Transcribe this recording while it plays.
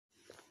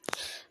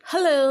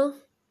Hello,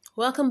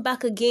 welcome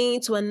back again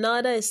to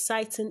another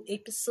exciting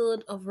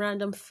episode of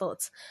Random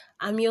Thoughts.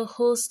 I'm your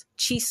host,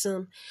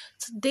 Chisum.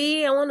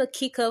 Today, I want to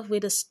kick off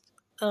with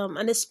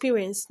an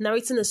experience,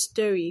 narrating a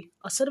story,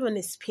 or sort of an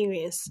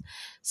experience.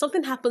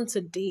 Something happened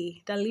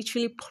today that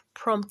literally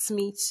prompts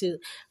me to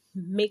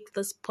make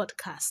this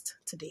podcast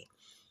today.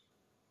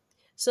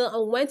 So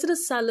I went to the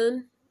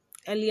salon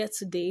earlier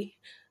today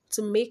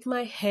to make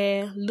my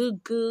hair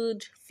look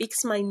good,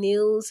 fix my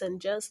nails,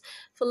 and just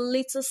for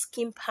little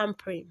skin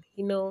pampering.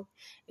 A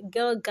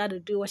girl gotta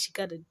do what she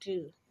gotta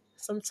do.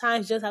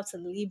 Sometimes you just have to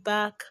lay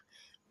back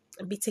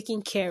and be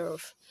taken care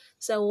of.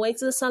 So I went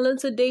to the salon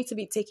today to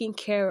be taken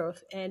care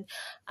of. And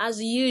as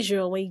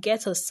usual, when you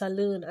get to a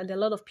salon and there are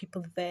a lot of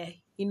people there,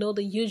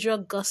 the usual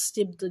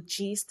gossip, the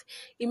gist,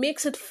 it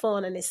makes it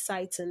fun and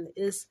exciting.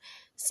 It's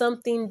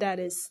something that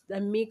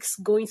makes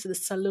going to the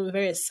salon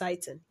very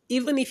exciting.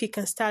 Even if you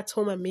can start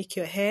home and make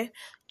your hair,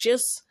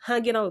 just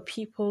hanging out with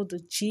people, the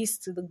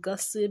gist, the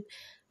gossip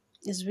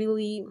is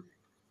really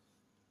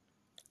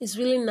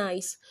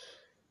nice.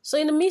 So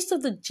in the midst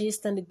of the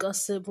gist and the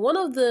gossip, one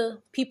of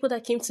the people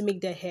that came to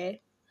make their hair,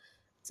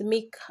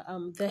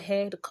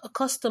 a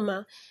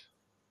customer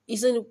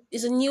is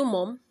a new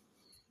mom.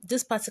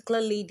 This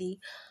particular lady,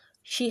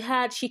 she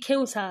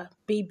came with her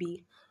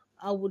baby.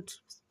 I would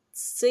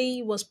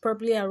say was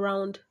probably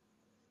around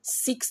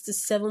 6 to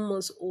 7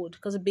 months old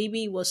because the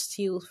baby was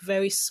still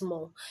very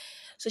small.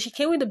 So she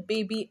came with the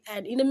baby,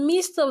 and in the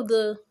midst of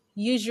the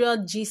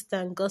usual gist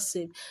and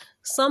gossip,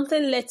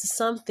 something led to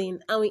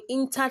something, and we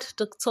entered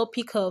the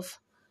topic of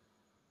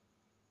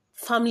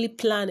family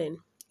planning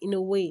in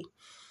a way.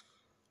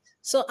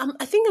 So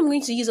I think I'm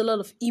going to use a lot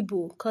of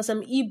Igbo because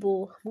I'm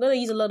Igbo. I'm going to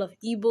use a lot of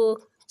Igbo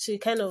to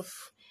kind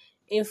of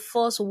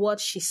enforce what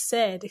she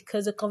said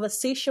because the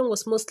conversation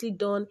was mostly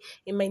done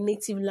in my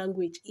native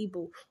language,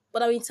 Igbo.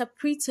 But I'll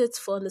interpret it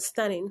for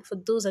understanding for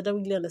those that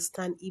don't really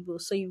understand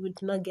Igbo so you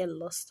would not get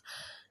lost.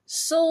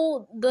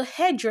 So the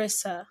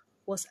hairdresser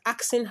was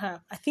asking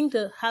her, I think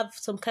they have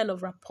some kind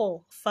of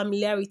rapport,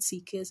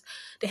 familiarity, because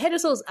the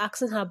hairdresser was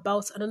asking her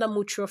about another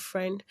mutual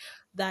friend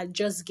that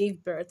just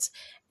gave birth,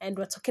 and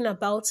we're talking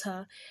about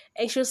her.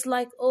 And she was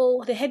like,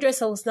 oh, the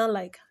hairdresser was now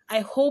like,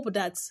 I hope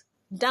that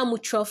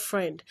mutual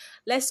friend,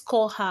 let's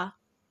call her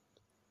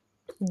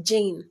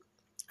Jane.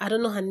 I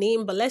don't know her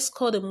name, but let's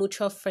call the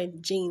mutual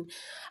friend Jane.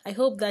 I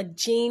hope that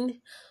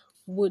Jane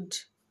would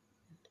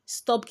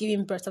stop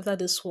giving birth after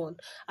this one.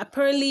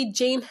 Apparently,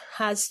 Jane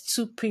has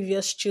two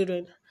previous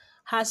children,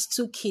 has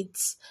two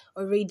kids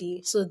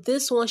already. So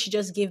this one she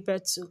just gave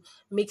birth to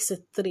makes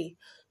it three.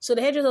 So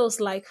the hairdresser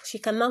was like, she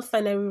cannot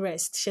finally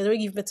rest. She has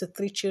already given birth to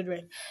three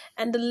children.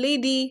 And the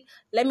lady,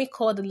 let me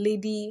call the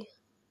lady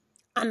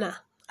Anna.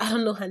 I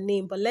don't know her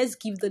name, but let's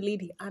give the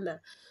lady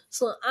Anna.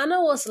 So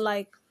Anna was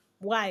like,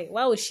 why?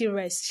 Why would she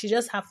rest? She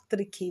just have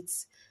three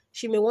kids.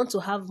 She may want to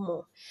have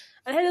more.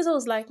 And the hairdresser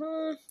was like,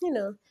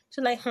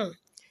 she's like, The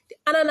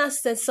ananas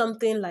said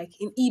something like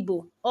in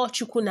Igbo, or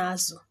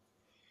chukunazu.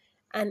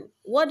 And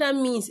what that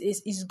means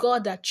is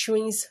God that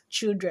trains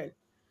children.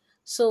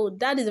 So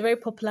that is a very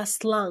popular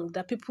slang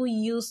that people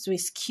use to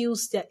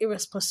excuse their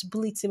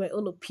irresponsibility, in my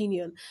own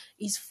opinion.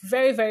 It's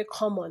very, very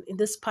common in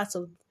this part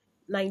of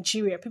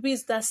Nigeria. People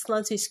use that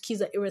slang to excuse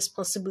their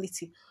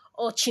irresponsibility,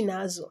 or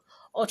chinazo,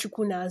 or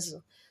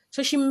chukunazo.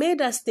 So she made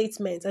that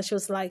statement and she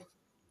was like,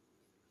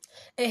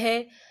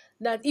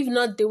 that if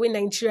not the way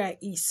Nigeria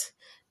is,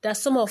 that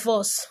some of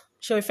us,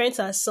 she referring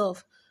to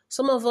herself,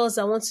 some of us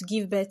that want to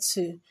give birth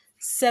to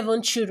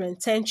 7 children,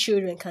 10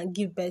 children can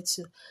give birth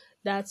to.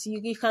 That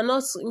you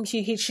cannot,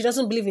 she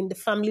doesn't believe in the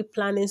family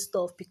planning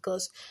stuff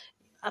because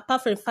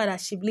apart from the fact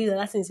that she believes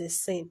that thing is a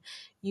sin,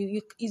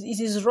 it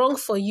is wrong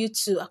for you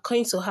to,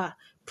 according to her,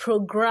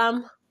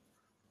 program,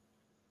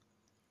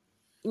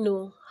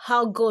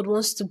 how God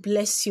wants to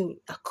bless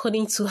you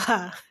according to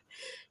her.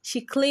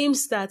 She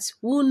claims that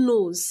who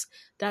knows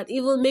that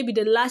even maybe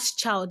the last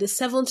child, the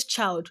 7th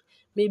child,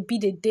 may be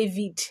the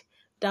David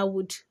that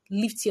would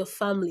lift your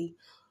family.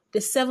 The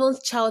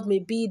 7th child may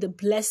be the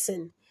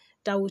blessing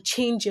that will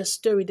change your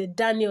story, the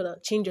Daniel that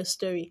will change your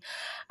story.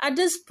 At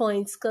this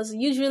point, because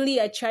usually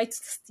I try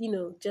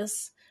to,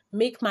 just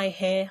make my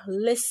hair,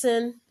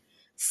 listen,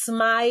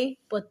 smile,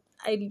 but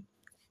I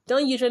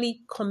don't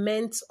usually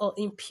comment or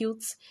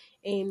impute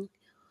in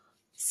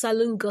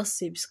salon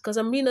gossips because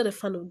I'm really not a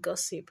fan of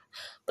gossip.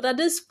 But at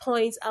this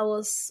point, I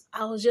was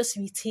just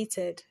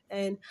irritated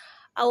and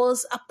I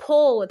was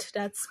appalled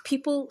that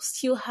people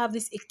still have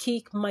this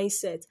archaic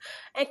mindset.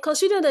 And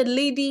consider the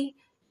lady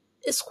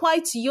is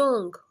quite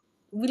young,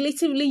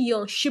 relatively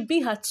young. She'd be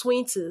in her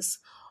 20s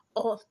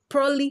or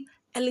probably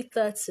early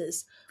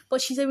 30s.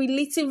 But she's a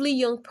relatively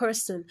young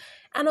person.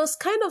 And I was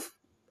kind of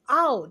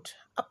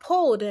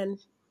appalled and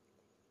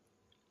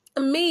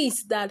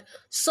amazed that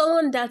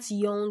someone that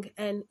young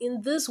and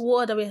in this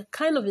world that we're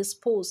kind of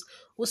exposed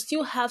will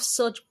still have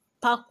such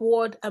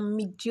backward and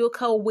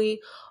mediocre way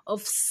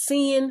of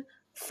seeing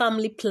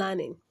family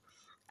planning.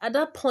 At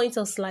that point,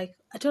 I was like,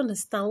 I don't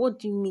understand. What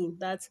do you mean?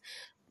 That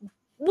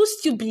who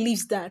still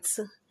believes that?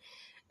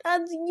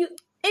 That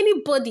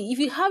Anybody, if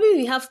you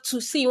have two,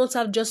 say you want to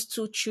have just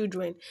two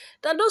children,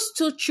 that those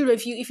two children,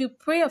 if you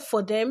pray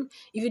for them,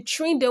 if you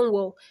train them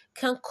well,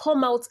 can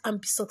come out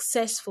and be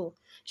successful.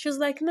 She was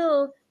like,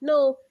 no,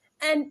 no.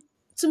 And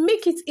to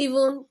make it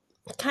even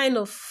kind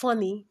of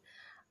funny,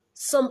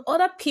 some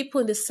other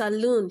people in the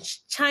saloon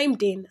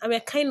chimed in and were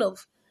kind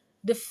of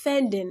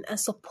defending and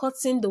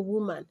supporting the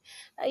woman.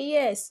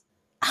 Yes,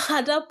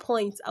 at that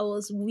point, I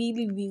was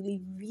really,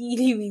 really,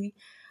 really, really,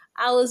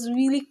 I was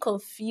really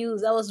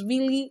confused. I was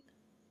really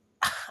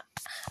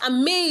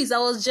amazed. I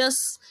was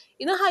just,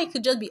 you know how you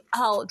could just be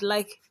out.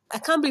 Like, I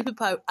can't believe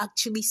people are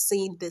actually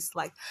saying this.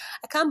 Like,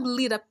 I can't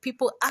believe that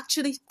people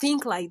actually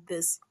think like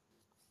this.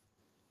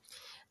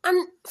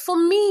 And for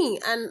me,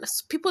 and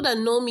people that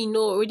know me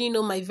already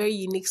know my very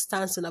unique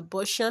stance on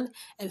abortion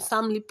and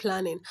family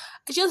planning.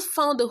 I just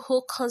found the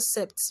whole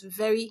concept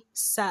very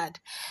sad.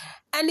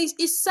 And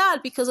it's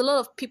sad because a lot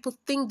of people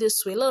think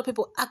this way. A lot of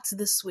people act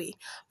this way.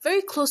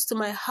 Very close to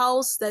my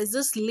house, there's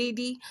this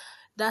lady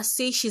that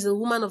says she's a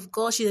woman of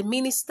God. She's a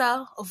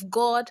minister of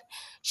God.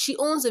 She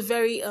owns a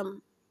very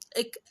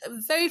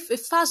a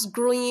fast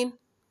growing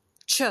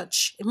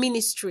church, a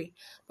ministry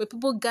where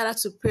people gather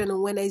to pray on a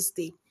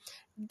Wednesday.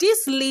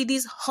 This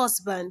lady's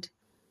husband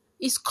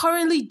is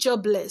currently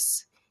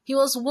jobless. He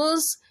was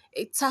once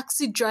a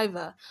taxi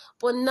driver,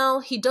 but now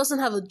he doesn't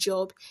have a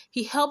job.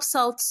 He helps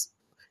out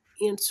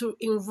in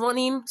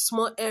running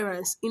small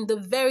errands in the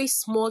very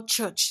small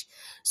church.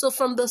 So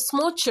from the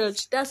small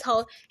church, that's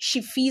how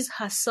she feeds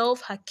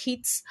herself, her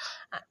kids,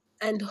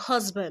 and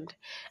husband.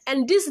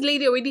 And this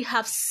lady already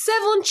have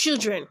 7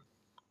 children,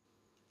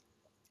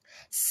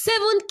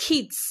 7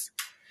 kids.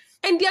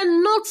 And they are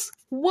not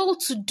well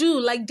to do,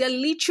 like they're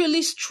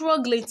literally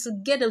struggling to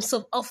get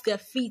themselves off their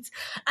feet.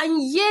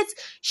 And yet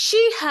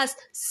she has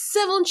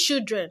 7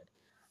 children.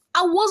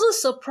 I wasn't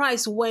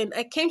surprised when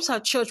I came to her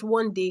church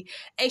one day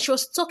and she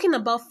was talking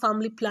about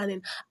family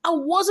planning. I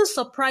wasn't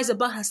surprised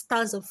about her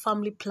stance on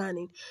family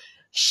planning.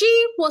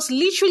 She was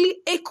literally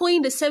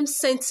echoing the same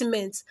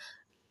sentiments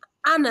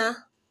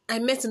Anna I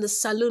met in the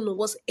saloon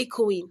was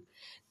echoing,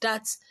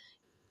 that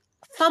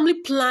family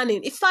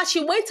planning. In fact,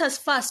 she went as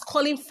far as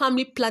calling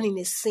family planning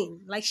a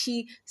sin. Like,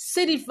 she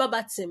said it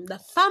verbatim,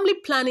 that family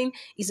planning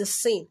is a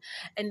sin.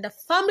 And the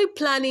family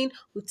planning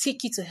will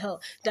take you to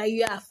hell. That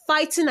you are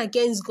fighting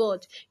against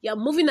God. You are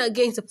moving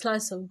against the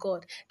plans of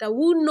God. That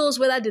who knows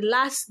whether the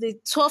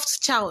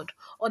 12th child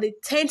or the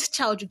 10th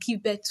child you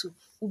give birth to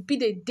will be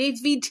the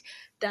David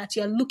that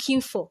you are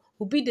looking for,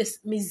 will be the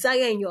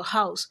Messiah in your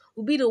house,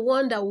 will be the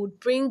one that would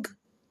bring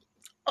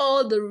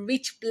all the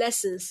rich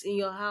blessings in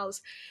your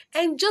house.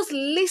 And just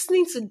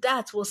listening to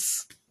that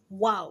was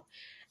wow.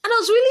 And I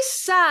was really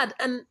sad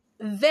and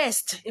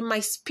vexed in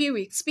my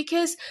spirits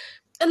because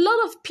a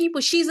lot of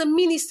people, she's a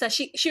minister,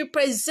 she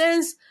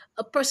represents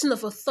a person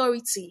of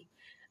authority,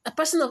 a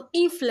person of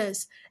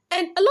influence.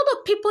 And a lot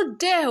of people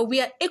there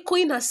were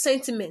echoing her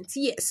sentiments.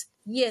 Yes,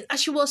 yes. And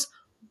she was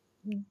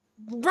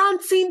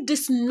ranting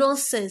this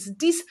nonsense,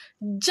 these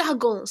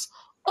jargons,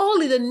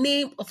 all in the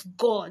name of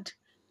God.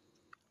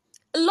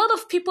 A lot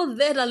of people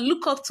there that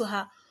look up to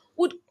her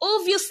would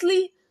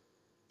obviously,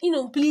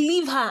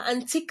 believe her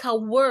and take her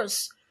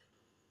words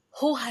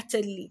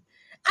wholeheartedly.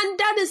 And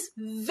that is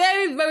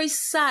very, very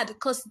sad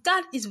because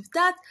that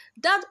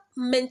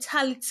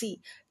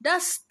mentality,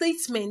 that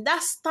statement,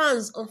 that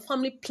stance on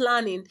family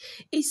planning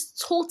is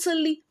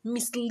totally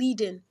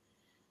misleading.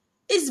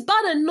 It's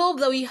bad enough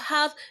that we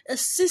have a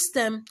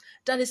system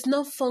that is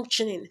not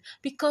functioning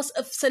because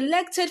a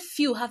selected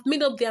few have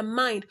made up their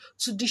mind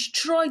to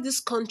destroy this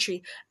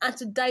country and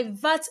to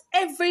divert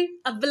every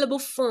available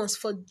funds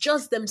for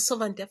just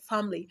themselves and their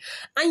family.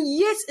 And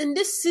yet in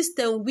this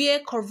system where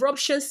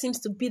corruption seems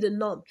to be the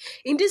norm,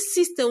 in this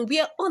system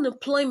where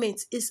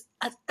unemployment is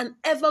at an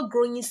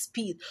ever-growing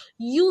speed,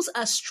 youths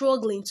are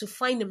struggling to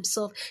find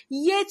themselves,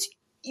 yet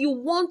you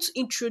want to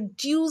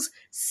introduce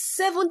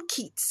 7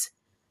 kids,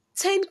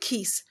 10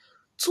 kids,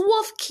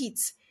 12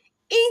 kids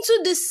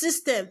into this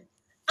system,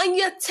 and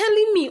you're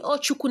telling me, oh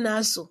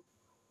Chukunazo,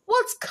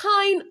 what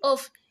kind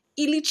of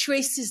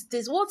illiteracy is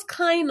this? What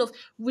kind of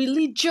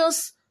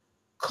religious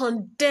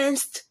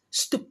condensed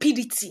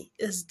stupidity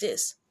is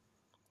this?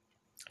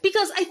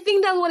 Because I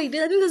think that's what it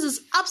is. I think this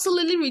is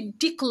absolutely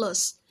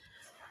ridiculous.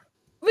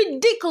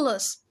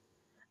 Ridiculous.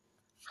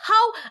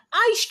 How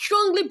I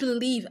strongly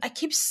believe, I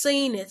keep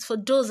saying it for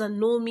those that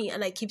know me,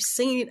 and I keep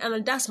saying it,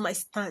 and that's my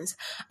stance.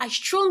 I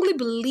strongly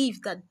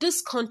believe that this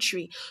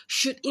country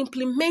should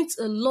implement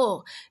a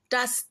law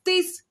that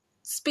states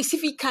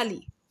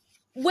specifically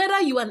whether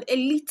you are an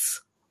elite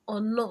or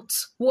not,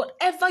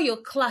 whatever your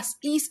class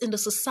is in the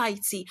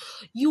society,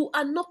 you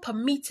are not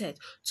permitted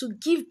to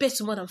give birth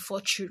to more than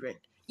 4 children.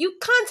 You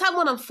can't have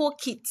more than 4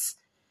 kids.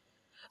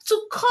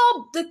 To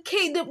curb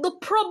the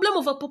problem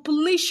of a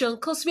population,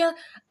 because we are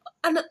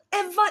an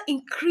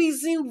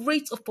ever-increasing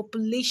rate of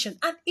population,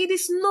 and it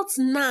is not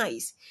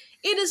nice.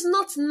 It is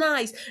not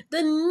nice.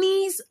 The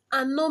needs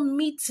are not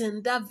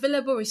meeting the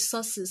available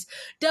resources.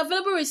 The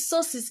available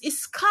resources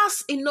is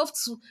scarce enough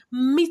to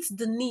meet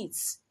the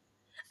needs.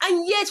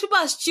 And yet people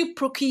are still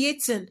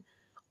procreating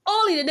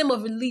all in the name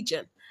of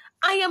religion.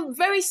 I am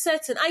very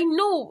certain, I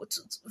know,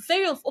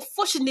 very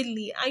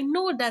unfortunately, I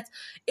know that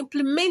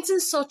implementing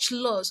such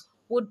laws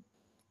would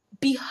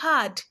be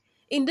hard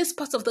in this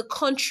part of the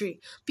country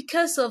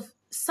because of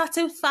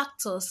certain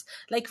factors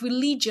like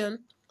religion,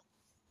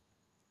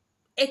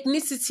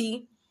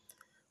 ethnicity,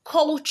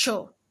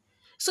 culture.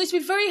 So it'd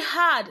be very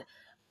hard.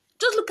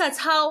 Just look at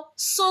how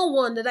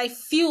someone that I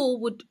feel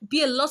would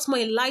be a lot more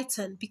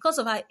enlightened because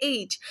of her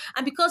age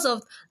and because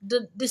of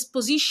the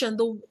disposition,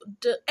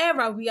 the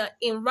era we are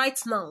in right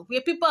now,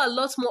 where people are a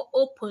lot more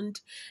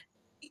opened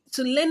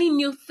to learning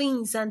new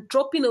things and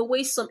dropping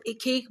away some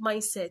archaic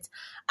mindset.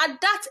 At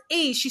that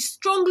age, she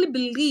strongly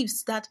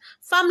believes that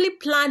family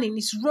planning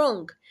is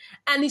wrong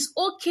and it's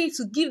okay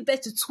to give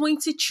birth to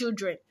 20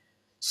 children.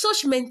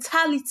 Such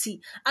mentality,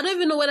 I don't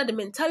even know whether the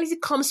mentality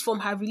comes from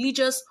her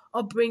religious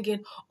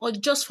upbringing or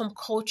just from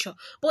culture.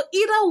 But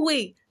either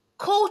way,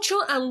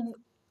 culture and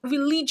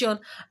religion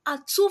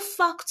are two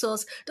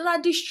factors that are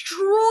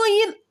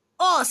destroying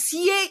us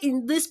here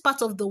in this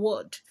part of the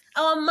world.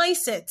 Our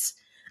mindset.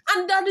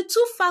 And they are the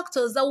two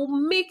factors that will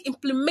make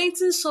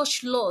implementing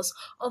such laws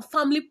on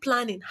family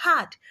planning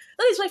hard.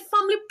 That is why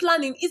family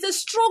planning is a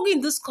struggle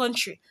in this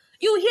country.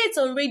 You hear it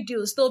on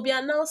radios, they'll be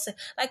announcing.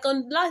 Like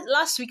on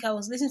last week, I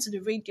was listening to the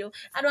radio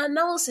and they're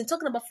announcing,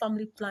 talking about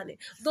family planning.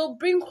 They'll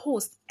bring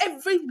hosts.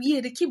 Every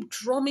year, they keep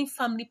drumming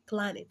family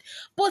planning.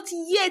 But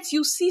yet,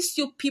 you see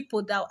still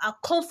people that are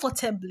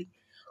comfortably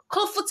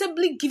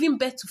giving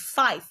birth to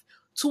 5,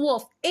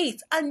 12,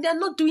 8, and they're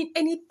not doing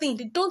anything.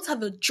 They don't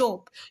have a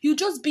job. You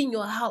just be in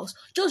your house,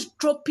 just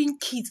dropping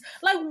kids.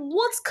 Like,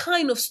 what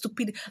kind of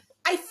stupidity?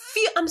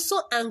 I'm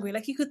so angry.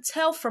 Like, you could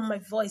tell from my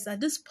voice at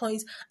this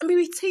point, I'm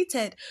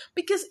irritated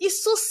because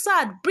it's so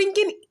sad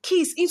bringing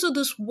kids into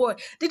this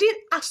world. They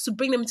didn't ask to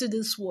bring them into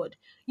this world.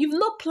 You've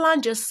not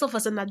planned yourself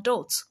as an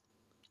adult.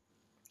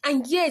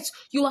 And yet,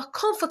 you are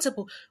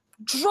comfortable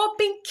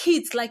dropping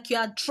kids like you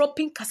are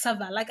dropping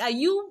cassava. Like,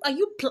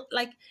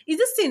 like, is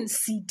this thing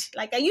seed?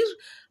 Like, are you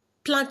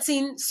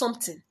planting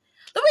something?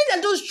 The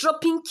way they're just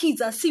dropping kids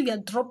as if you're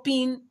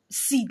dropping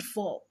seed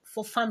for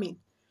farming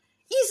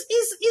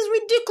is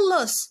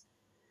ridiculous.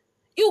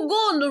 You go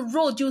on the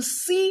road, you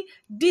see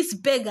these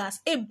beggars.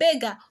 A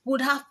beggar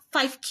would have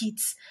 5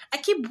 kids. I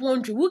keep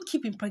wondering, who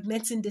keep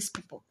impregnating these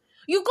people?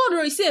 You go on the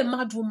road, you see a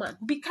mad woman,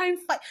 be carrying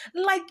 5.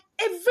 Like,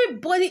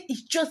 everybody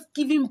is just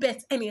giving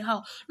birth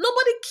anyhow.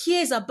 Nobody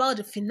cares about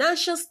the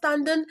financial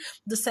standing,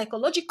 the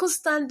psychological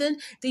standing,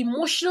 the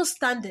emotional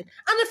standing,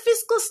 and the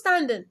physical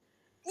standing.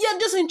 You're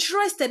just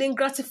interested in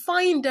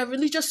gratifying their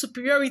religious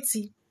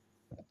superiority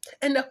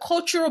and the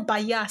cultural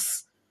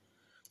bias.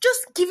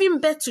 Just giving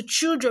birth to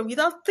children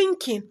without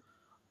thinking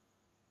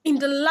in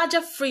the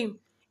larger frame,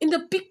 in the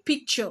big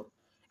picture.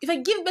 If I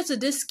give birth to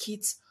these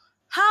kids,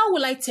 how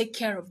will I take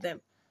care of them?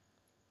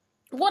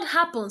 What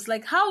happens?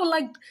 Like, how will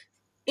I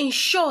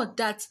ensure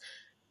that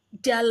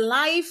their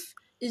life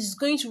is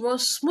going to run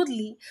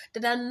smoothly, that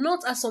they're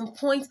not at some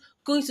point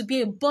going to be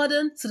a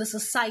burden to the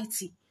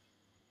society?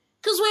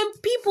 Because when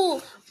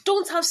people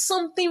don't have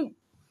something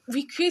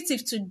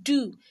recreative to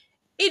do,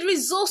 it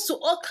results to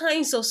all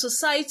kinds of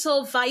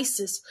societal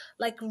vices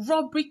like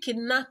robbery,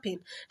 kidnapping.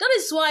 That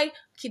is why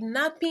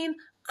kidnapping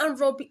and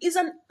robbery is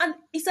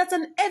at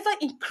an ever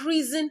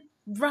increasing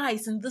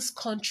rise in this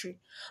country,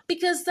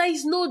 because there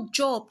is no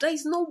job, there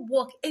is no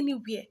work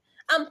anywhere,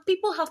 and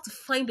people have to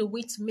find a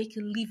way to make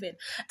a living.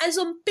 And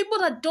some people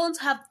that don't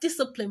have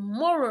discipline,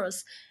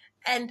 morals,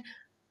 and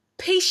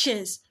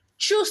patience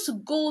choose to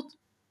go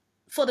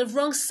for the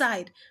wrong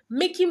side,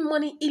 making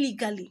money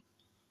illegally.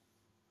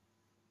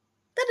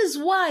 That is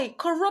why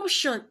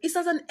corruption is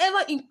at an ever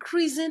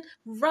increasing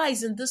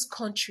rise in this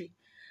country.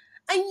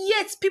 And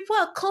yet people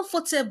are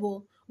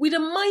comfortable with the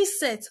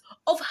mindset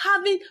of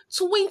having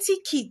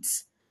 20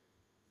 kids,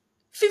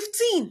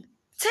 15,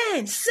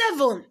 10,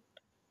 7.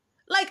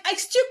 Like, I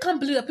still can't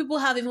believe that people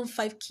have even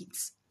 5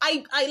 kids.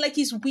 I like,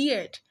 it's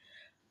weird.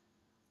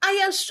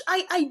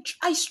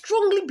 I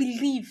strongly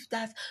believe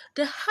that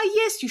the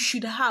highest you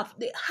should have,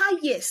 the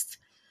highest,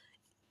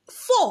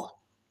 4.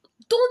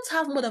 Don't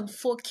have more than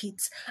 4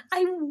 kids.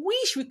 I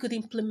wish we could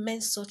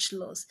implement such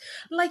laws.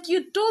 Like,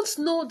 you don't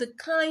know the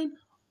kind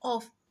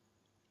of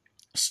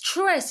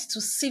stress to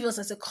save us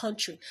as a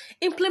country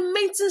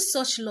implementing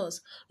such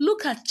laws.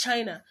 Look at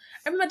China.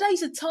 I remember Dad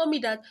used to tell me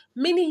that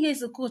many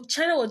years ago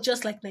China was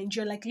just like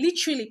Nigeria. Like,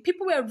 literally,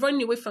 people were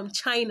running away from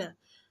China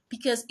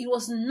because it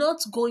was not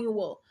going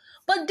well.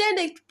 But then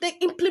they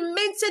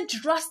implemented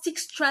drastic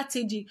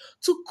strategy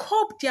to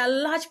cope their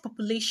large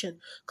population,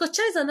 because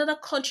China is another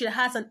country that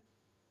has a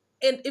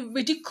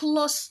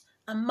ridiculous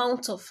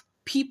amount of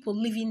people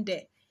living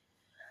there.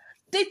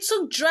 They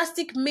took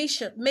drastic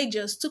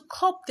measures to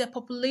curb their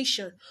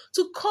population,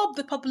 to curb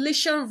the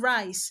population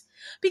rise.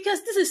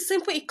 Because this is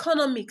simple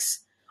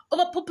economics.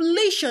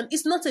 Overpopulation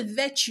is not a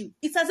virtue.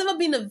 It has never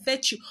been a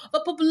virtue.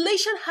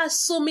 Overpopulation has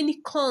so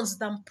many cons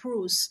than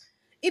pros.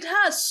 It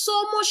has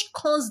so much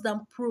cons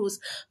than pros.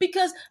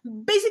 Because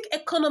basic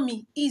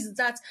economy is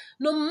that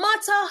no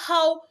matter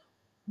how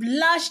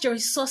large the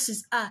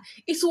resources are,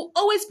 it will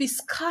always be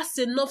scarce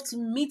enough to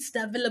meet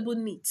the available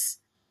needs.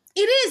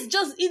 It is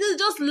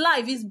just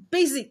life, it's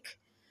basic.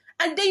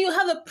 And then you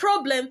have a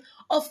problem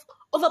of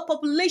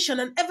overpopulation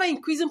and ever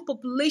increasing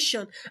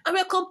population. And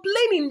we're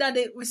complaining that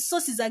the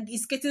resources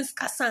is getting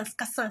scarcer and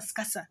scarcer and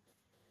scarcer.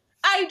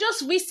 I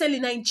just recently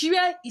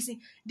Nigeria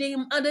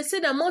and they say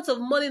the amount of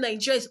money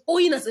Nigeria is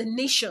owing as a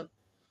nation.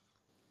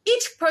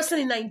 Each person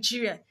in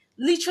Nigeria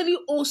literally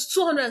owes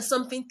 200 and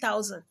something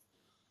thousand.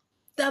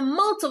 The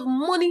amount of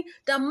money,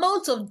 the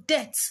amount of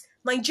debt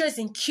Nigeria is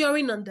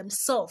incurring on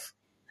themselves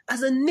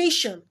as a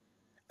nation,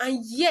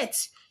 and yet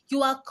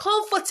you are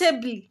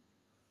comfortably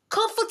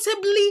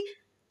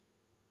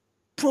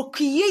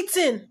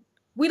procreating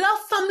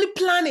without family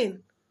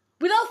planning,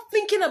 without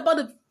thinking about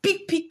the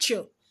big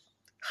picture.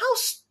 How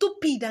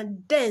stupid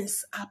and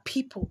dense are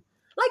people?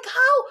 Like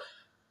how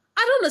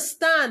I don't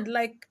understand.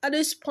 Like at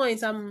this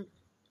point, I'm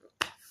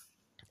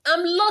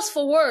lost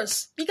for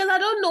words because I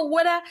don't know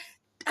whether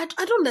I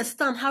don't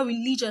understand how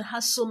religion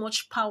has so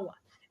much power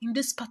in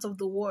this part of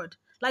the world.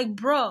 Like,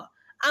 bro,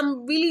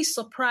 I'm really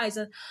surprised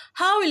at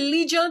how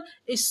religion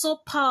is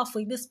so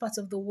powerful in this part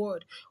of the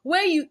world.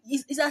 Where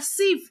it's as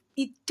if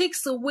it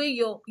takes away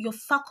your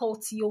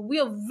faculty, your way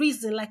of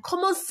reason, like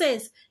common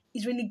sense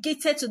is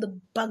relegated to the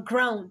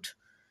background.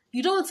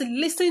 You don't want to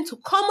listen to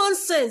common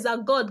sense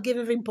that God gave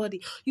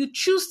everybody. You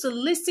choose to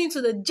listen to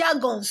the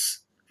jargons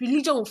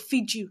religion will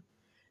feed you.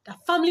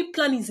 That family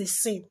planning is a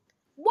sin.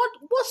 What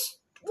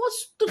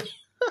stupid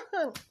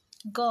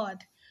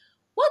God?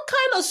 What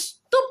kind of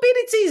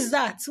stupidity is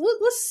that?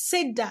 What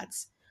said that?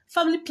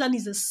 Family planning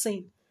is a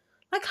sin.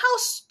 Like how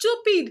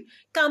stupid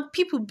can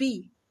people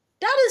be?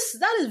 That is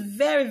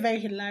very, very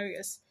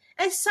hilarious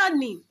and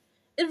saddening.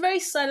 It's very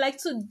sad. Like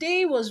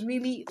today was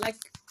really like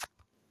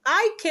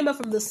I came up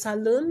from the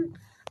salon.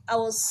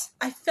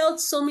 I felt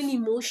so many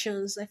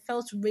emotions. I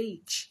felt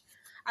rage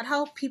at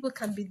how people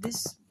can be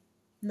this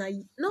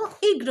naive, not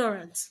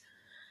ignorant.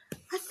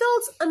 I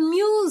felt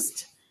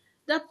amused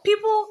that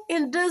people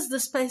in this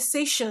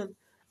dispensation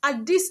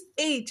at this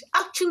age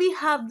actually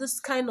have this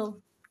kind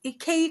of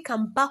archaic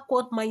and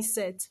backward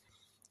mindset.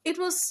 It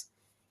was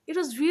it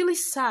was really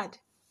sad.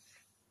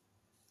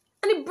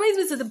 And it brings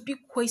me to the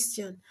big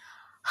question.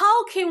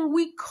 How can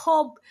we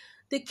curb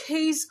the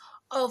case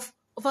of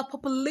our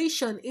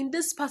population in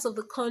this part of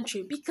the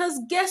country? Because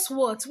guess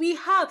what? We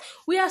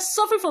are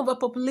suffering from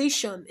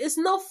overpopulation. It's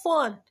not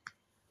fun.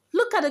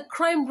 Look at the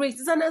crime rate.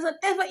 It's an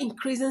ever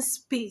increasing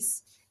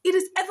space. It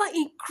is ever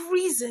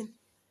increasing.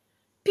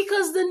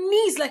 Because the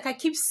needs, like I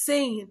keep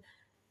saying,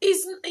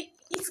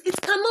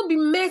 it cannot be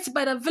met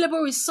by the available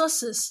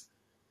resources.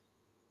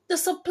 The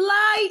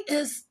supply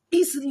is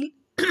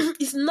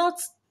not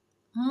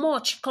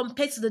much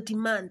compared to the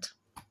demand.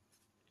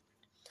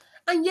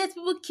 And yet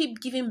people keep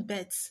giving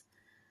birth.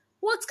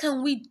 What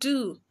can we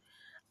do?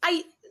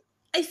 I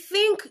I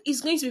think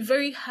it's going to be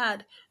very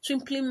hard to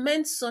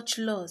implement such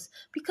laws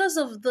because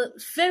of the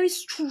very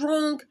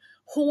strong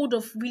hold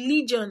of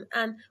religion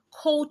and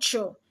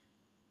culture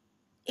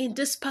in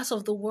this part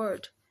of the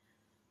world.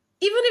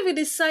 Even if we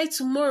decide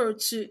tomorrow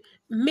to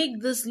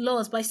make these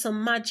laws by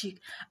some magic,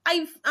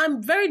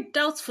 I'm very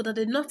doubtful that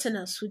the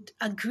Northerners would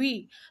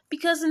agree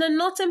because in the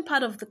northern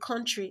part of the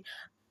country,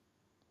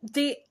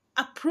 they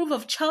approve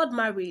of child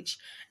marriage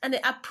and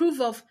they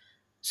approve of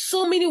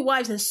so many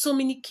wives and so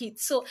many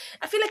kids. So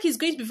I feel like it's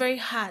going to be very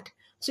hard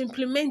to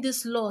implement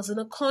these laws in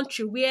a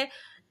country where,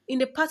 in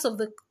the part of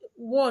the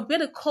world where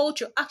the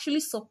culture actually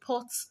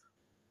supports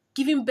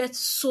giving birth to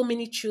so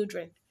many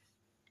children.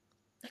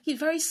 Like it's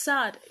very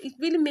sad. It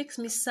really makes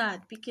me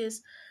sad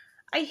because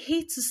I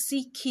hate to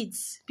see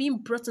kids being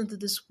brought into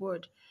this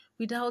world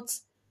without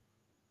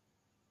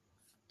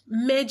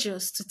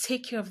measures to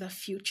take care of their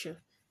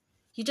future.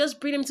 You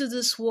just bring them to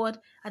this world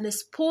and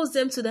expose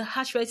them to the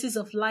harsh realities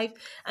of life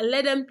and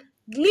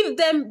leave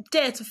them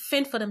there to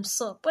fend for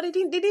themselves. But they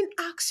didn't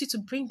ask you to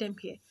bring them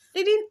here.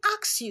 They didn't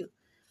ask you.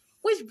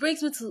 Which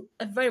brings me to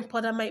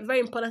my very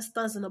important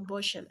stance on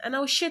abortion. And I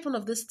will share it one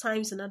of these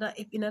times in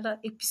another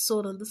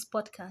episode on this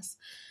podcast.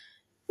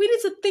 We need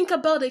to think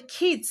about the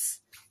kids.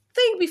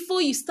 Think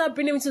before you start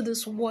bringing them into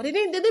this world. They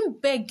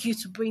didn't beg you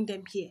to bring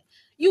them here.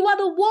 You are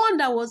the one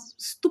that was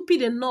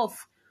stupid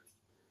enough,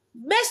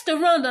 messed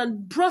around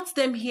and brought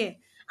them here,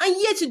 and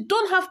yet you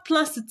don't have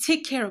plans to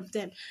take care of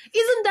them.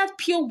 Isn't that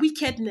pure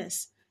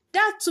wickedness?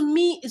 That to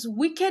me is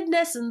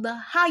wickedness in the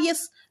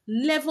highest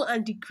level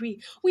and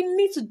degree. We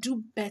need to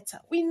do better.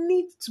 We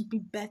need to be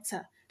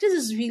better. This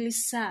is really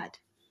sad.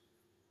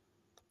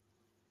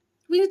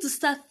 We need to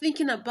start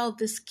thinking about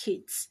these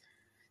kids.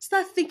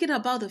 Start thinking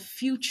about the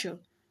future.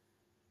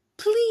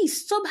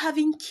 Please stop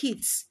having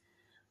kids.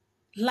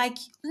 Like,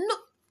 no,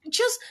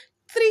 just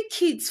 3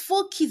 kids,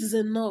 4 kids is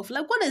enough.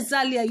 Like, what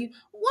exactly are you?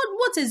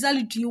 What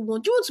exactly do you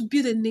want? Do you want to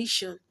build a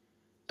nation?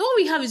 The one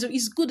we have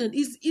is good and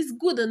is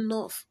good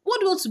enough. What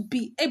do you want to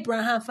be?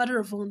 Abraham, father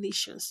of all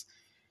nations.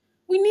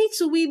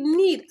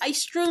 I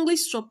strongly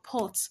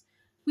support.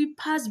 We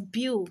pass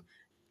bill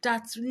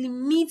that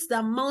limits the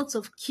amount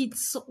of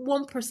kids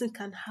one person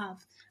can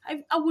have.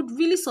 I would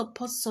really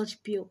support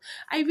such bill.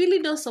 I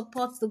really don't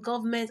support the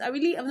government. I've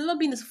never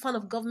been a fan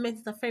of government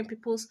interfering in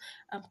people's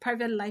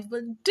private life,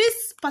 but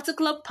this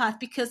particular part,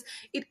 because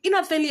it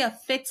inadvertently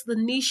affects the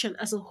nation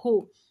as a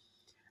whole,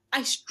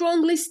 I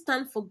strongly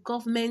stand for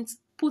government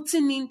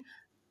putting in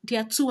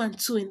their two and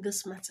two in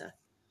this matter.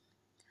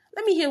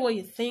 Let me hear what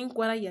you think,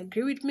 whether you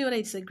agree with me, whether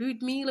you disagree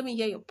with me. Let me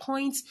hear your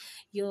points,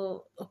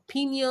 your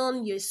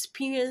opinion, your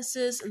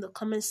experiences in the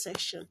comment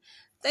section.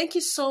 Thank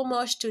you so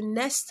much. Till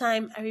next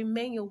time, I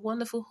remain your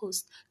wonderful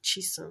host,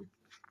 Chisom.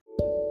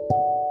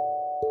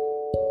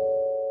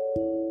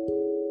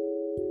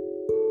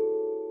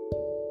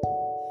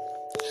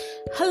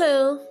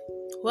 Hello,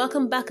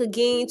 welcome back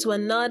again to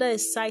another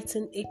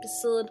exciting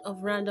episode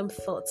of Random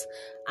Thoughts.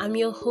 I'm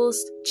your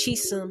host,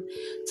 Chisom.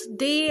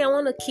 Today, I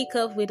want to kick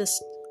off with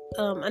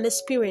an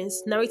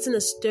experience, narrating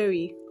a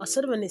story, or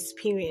sort of an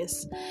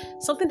experience.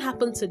 Something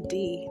happened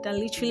today that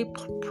literally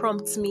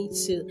prompts me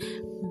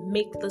to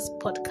make this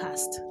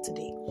podcast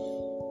today.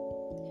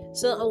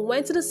 So I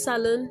went to the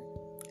salon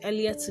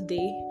earlier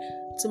today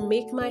to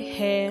make my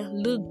hair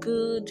look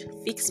good,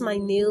 fix my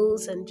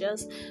nails, and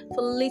just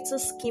for little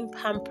skin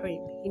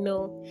pampering. You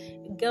know,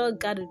 a girl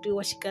gotta do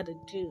what she gotta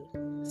do.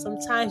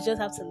 Sometimes you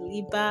just have to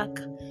lay back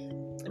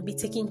and be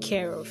taken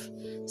care of.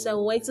 So I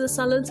went to the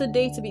salon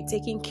today to be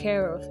taken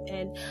care of,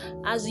 and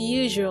as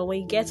usual,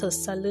 when you get to a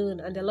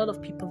salon and there are a lot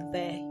of people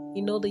there,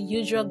 you know, the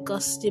usual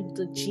gossip,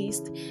 the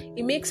gist,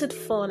 it makes it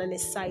fun and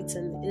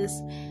exciting.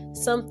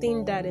 It's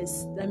something that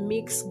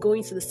makes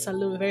going to the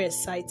salon very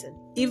exciting.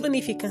 Even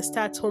if you can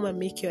start home and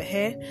make your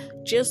hair,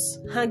 just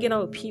hanging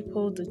out with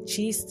people, the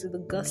gist, the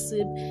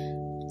gossip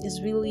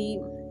is really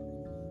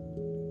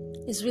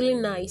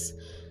nice.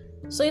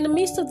 So in the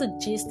midst of the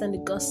gist and the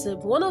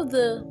gossip, one of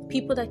the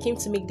people that came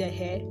to make their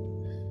hair,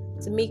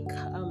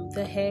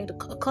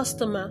 a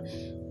customer,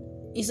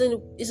 is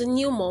a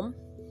new mom.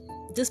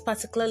 This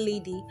particular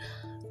lady,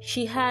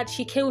 she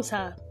came with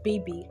her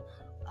baby.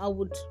 I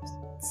would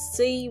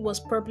say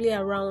was probably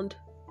around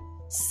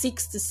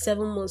 6 to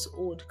 7 months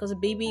old, because the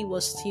baby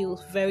was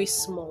still very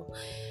small.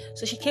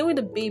 So she came with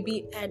the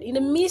baby, and in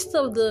the midst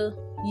of the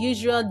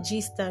usual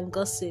gist and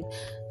gossip,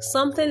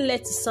 something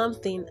led to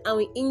something, and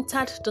we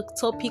entered the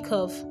topic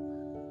of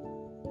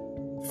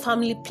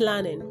family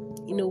planning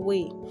in a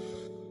way.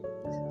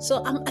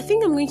 So I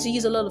think I'm going to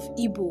use a lot of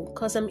Igbo,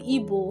 because I'm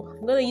Igbo.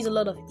 I'm going to use a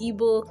lot of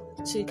Igbo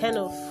to kind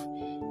of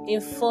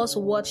enforce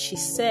what she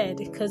said,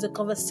 because the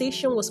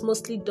conversation was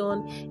mostly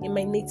done in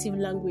my native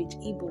language,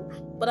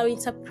 Igbo. But I'll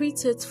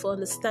interpret it for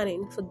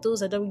understanding for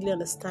those that don't really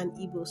understand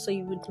Igbo, so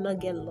you would not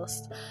get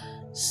lost.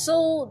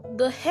 So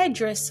the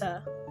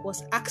hairdresser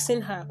was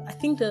asking her, I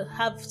think they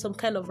have some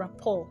kind of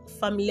rapport,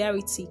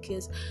 familiarity,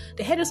 because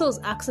the hairdresser was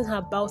asking her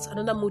about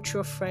another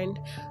mutual friend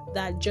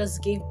that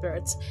just gave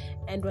birth,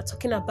 and we're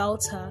talking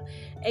about her,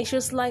 and she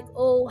was like,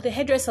 oh, the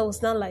hairdresser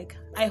was now like,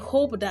 I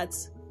hope that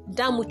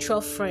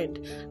mutual friend,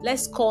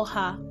 let's call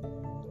her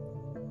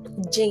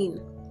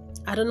Jane.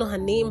 I don't know her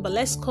name, but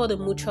let's call the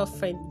mutual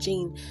friend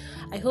Jane.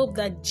 I hope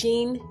that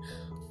Jane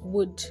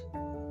would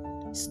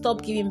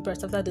stop giving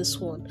birth after this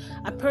one.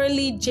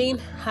 Apparently, Jane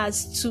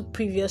has 2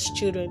 previous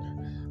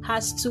children,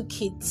 has 2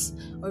 kids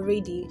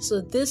already. So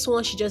this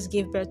one she just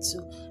gave birth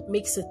to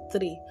makes it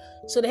 3.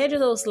 So the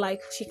hairdresser was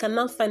like, she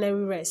cannot finally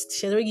rest.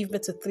 She has already given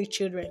birth to 3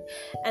 children.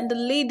 And the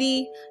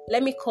lady,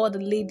 let me call the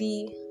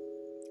lady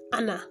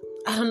Anna.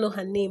 I don't know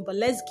her name, but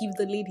let's give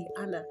the lady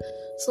Anna.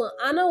 So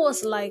Anna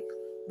was like,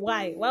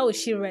 why? Why would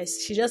she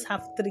rest? She just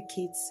have 3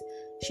 kids.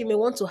 She may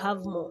want to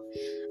have more.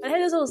 And the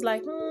hairdresser was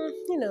like,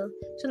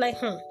 She's like,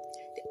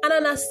 The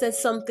Anna said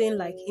something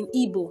like in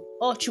Igbo,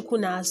 or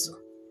Chukunazu.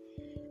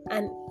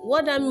 And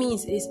what that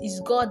means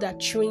is God that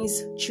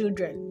trains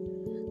children.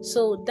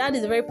 So that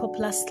is a very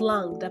popular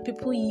slang that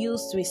people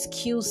use to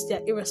excuse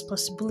their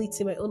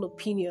irresponsibility, in my own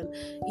opinion.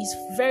 It's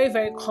very,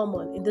 very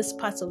common in this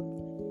part of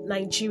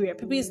Nigeria.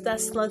 People use that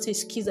slang to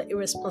excuse their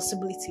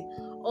irresponsibility,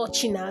 or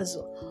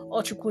Chinazo,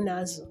 or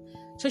Chukunazo.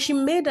 So she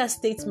made that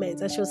statement,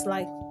 and she was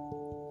like,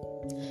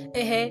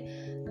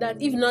 that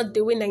if not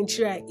the way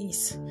Nigeria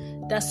is,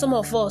 that some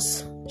of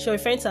us, she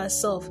referring to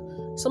herself,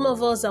 some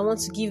of us that want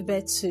to give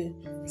birth to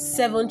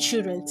 7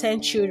 children,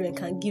 10 children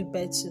can give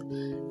birth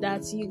to,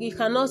 that you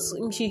cannot,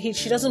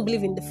 she doesn't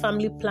believe in the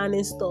family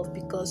planning stuff,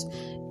 because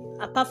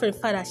apart from the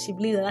fact that she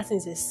believes that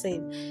is a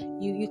sin,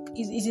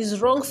 it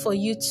is wrong for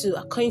you to,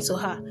 according to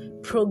her,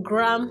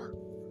 program,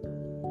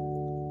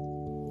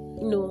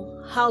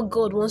 how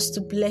God wants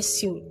to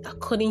bless you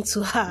according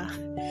to her.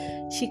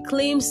 She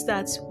claims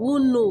that who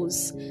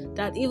knows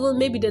that even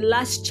maybe the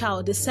last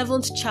child, the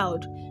 7th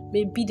child,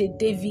 may be the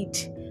David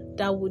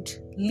that would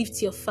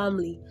lift your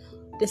family.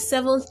 The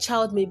 7th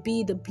child may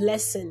be the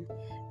blessing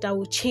that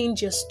will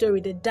change your story,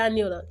 the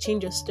Daniel that will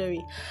change your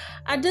story.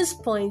 At this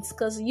point,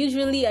 because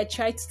usually I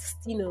try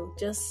to,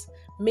 just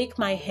make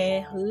my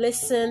hair,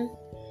 listen,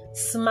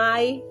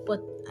 smile,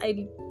 but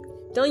I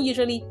don't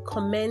usually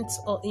comment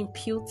or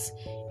impute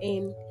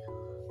in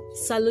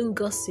saloon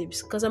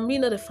gossips, because I'm really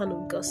not a fan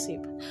of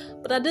gossip.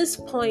 But at this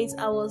point,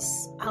 I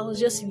was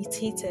just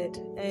irritated,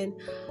 and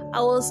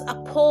I was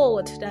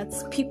appalled that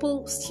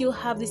people still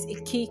have this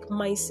archaic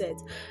mindset.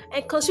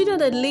 And consider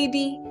the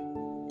lady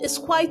is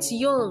quite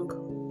young,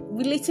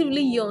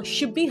 relatively young.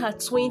 She'd be in her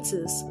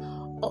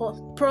 20s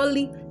or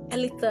probably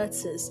early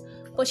 30s,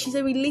 but she's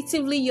a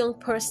relatively young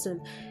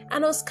person.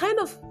 And I was kind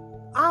of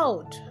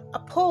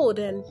appalled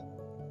and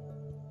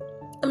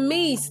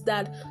amazed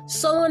that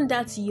someone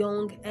that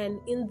young and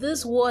in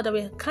this world that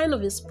we're kind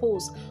of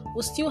exposed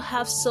will still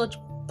have such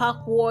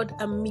backward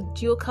and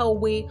mediocre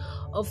way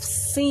of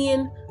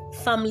seeing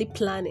family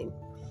planning.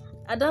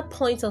 At that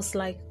point, I was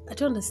like, I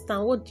don't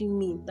understand. What do you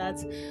mean? That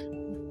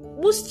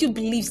who still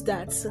believes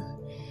that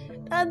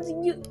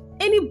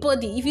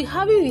anybody, if you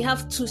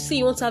have two, say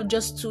you want to have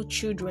just 2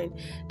 children,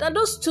 that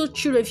those 2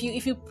 children,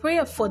 if you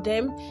pray for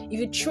them, if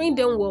you train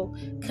them well,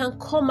 can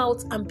come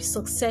out and be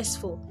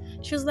successful.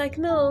 She was like,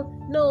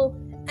 no.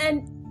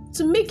 And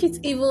to make it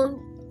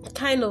even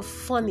kind of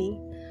funny,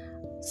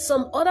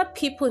 some other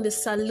people in the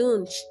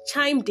saloon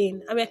chimed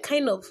in and were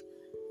kind of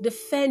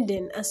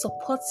defending and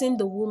supporting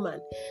the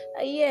woman.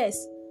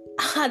 Yes,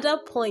 at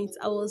that point,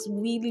 I was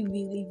really,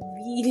 really,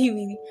 really,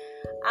 really,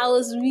 I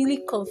was really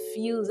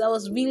confused. I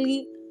was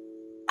really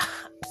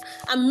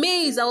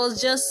amazed. I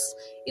was just,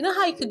 you know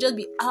how you could just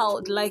be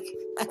out, like,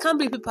 I can't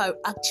believe people are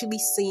actually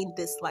saying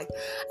this. Like,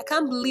 I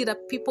can't believe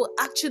that people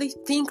actually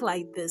think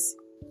like this.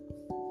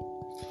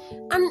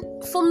 And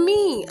for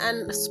me,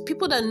 and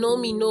people that know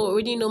me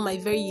already know my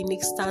very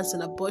unique stance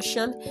on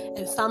abortion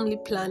and family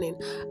planning.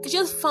 I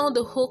just found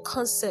the whole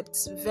concept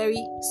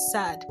very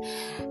sad.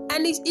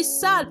 And it's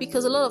sad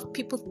because a lot of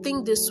people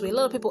think this way. A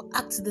lot of people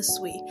act this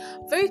way.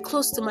 Very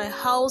close to my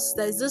house,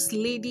 there's this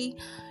lady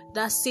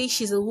that says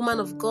she's a woman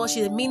of God.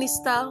 She's a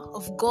minister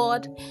of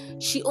God.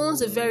 She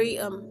owns a very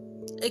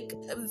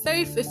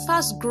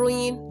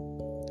fast-growing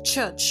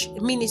church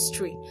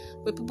ministry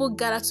where people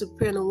gather to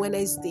pray on a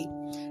Wednesday.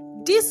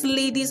 This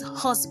lady's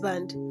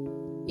husband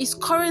is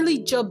currently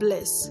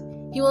jobless.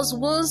 He was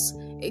once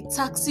a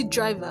taxi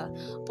driver,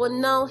 but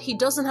now he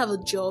doesn't have a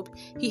job.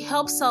 He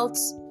helps out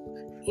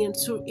in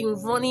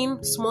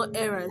running small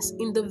errands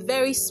in the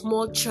very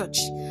small church.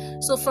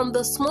 So from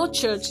the small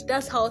church,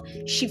 that's how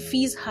she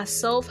feeds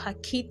herself, her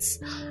kids,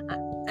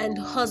 and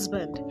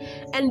husband.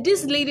 And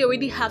this lady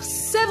already has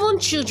 7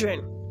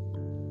 children,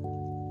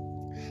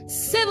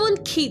 7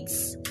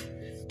 kids,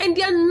 and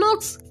they are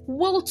not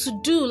well to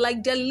do.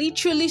 Like, they're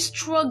literally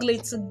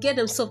struggling to get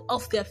themselves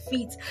off their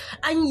feet,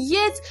 and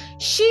yet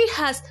she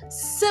has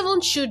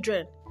 7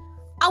 children.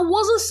 I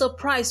wasn't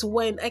surprised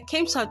when I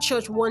came to her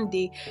church one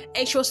day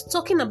and she was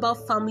talking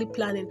about family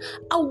planning.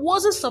 I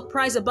wasn't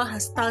surprised about her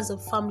stance on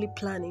family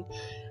planning.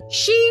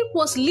 She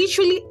was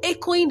literally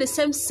echoing the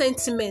same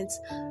sentiments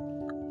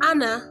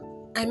Anna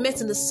I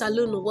met in the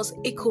saloon was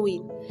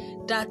echoing,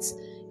 that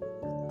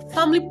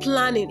family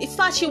planning. In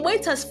fact, she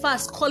went as far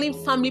as calling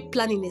family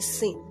planning a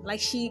sin. Like,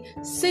 she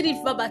said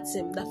it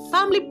verbatim, that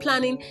family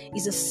planning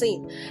is a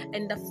sin,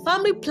 and the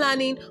family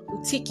planning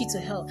will take you to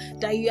hell,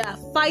 that you are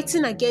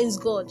fighting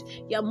against God,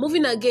 you are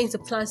moving against the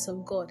plans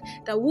of God,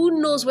 that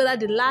who knows whether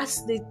the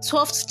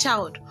 12th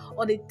child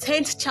or the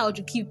 10th child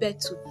you give birth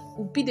to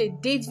will be the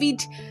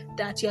David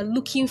that you are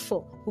looking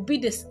for, will be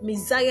the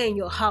Messiah in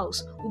your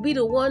house, will be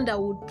the one that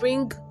will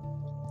bring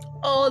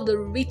all the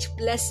rich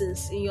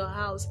blessings in your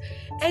house.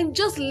 And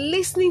just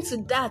listening to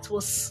that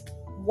was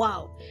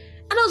wow.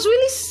 And I was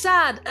really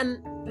sad and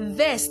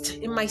vexed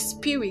in my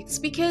spirits,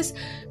 because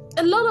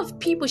a lot of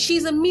people,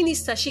 she's a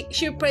minister, she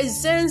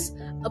represents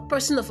a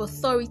person of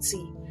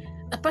authority,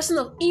 a person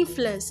of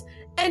influence,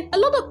 and a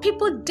lot of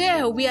people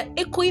there were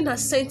echoing her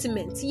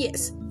sentiments.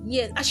 Yes,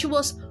 and she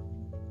was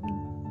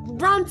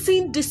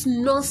ranting this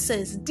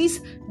nonsense, these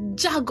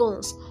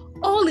jargons,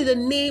 all in the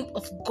name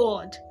of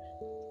God.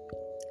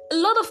 A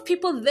lot of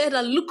people there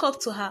that look up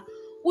to her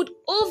would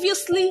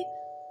obviously,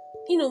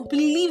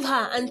 believe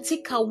her and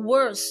take her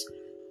words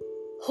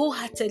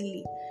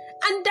wholeheartedly.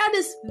 And that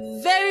is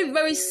very,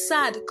 very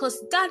sad, because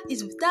that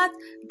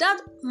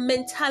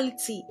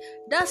mentality,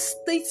 that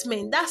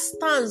statement, that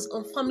stance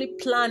on family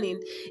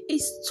planning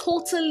is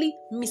totally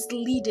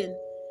misleading.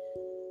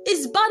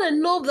 It's bad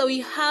enough that we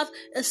have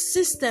a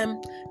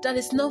system that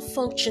is not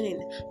functioning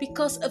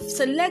because a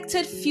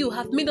selected few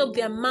have made up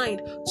their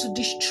mind to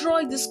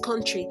destroy this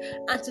country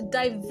and to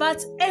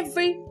divert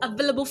every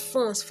available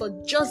funds for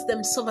just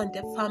themselves and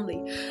their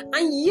family.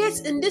 And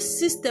yet, in this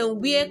system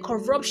where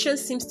corruption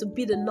seems to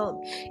be the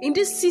norm, in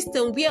this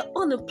system where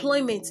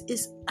unemployment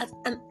is at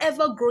an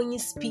ever-growing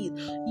speed,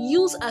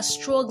 youths are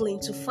struggling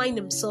to find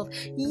themselves,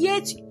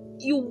 yet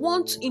you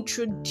want to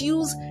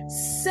introduce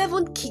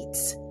 7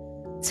 kids,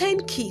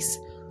 10 kids,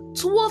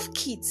 12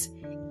 kids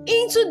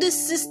into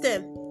this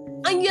system,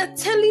 and you're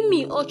telling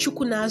me, oh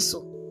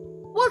Chukunazo,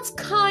 what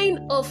kind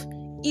of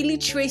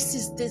illiteracy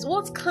is this?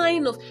 What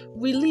kind of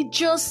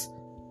religious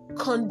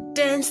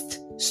condensed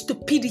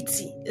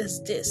stupidity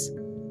is this?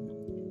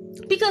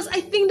 Because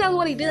I think that's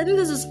what it is. I think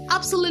this is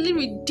absolutely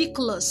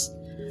ridiculous.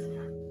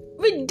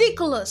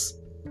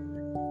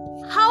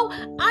 How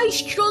I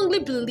strongly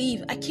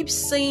believe, I keep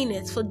saying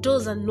it for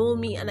those that know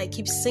me, and I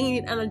keep saying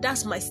it, and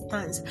that's my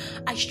stance.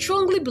 I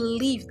strongly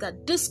believe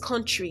that this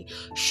country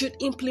should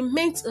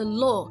implement a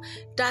law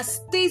that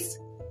states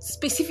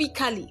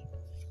specifically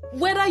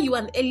whether you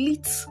are an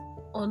elite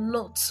or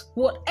not,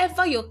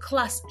 whatever your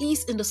class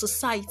is in the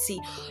society,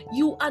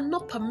 you are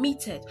not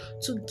permitted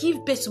to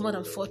give birth to more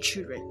than 4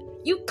 children.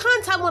 You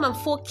can't have more than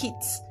 4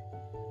 kids.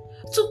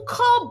 To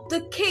curb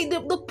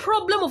the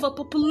problem of a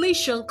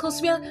population,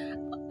 because we are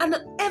an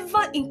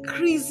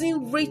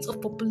ever-increasing rate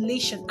of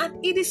population,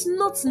 and it is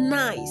not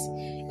nice.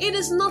 It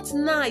is not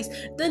nice.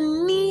 The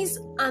needs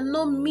are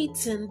not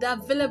meeting the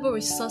available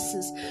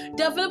resources.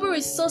 The available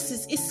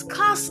resources is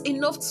scarce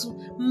enough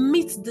to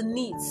meet the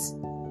needs.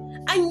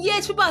 And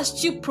yet people are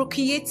still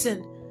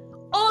procreating,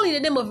 all in the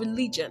name of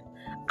religion.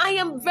 I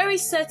am very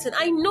certain,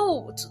 I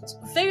know,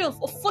 very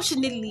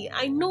unfortunately,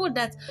 I know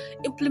that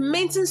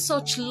implementing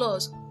such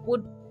laws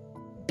would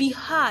be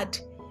hard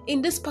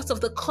in this part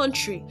of the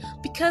country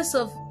because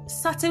of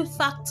certain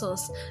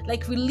factors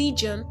like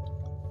religion,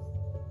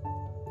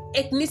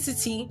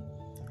 ethnicity,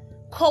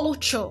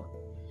 culture.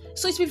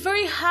 So it's been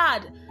very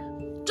hard.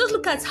 Just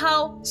look at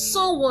how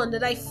someone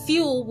that I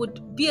feel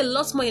would be a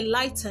lot more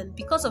enlightened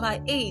because of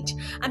her age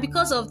and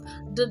because of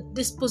the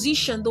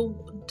disposition,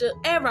 the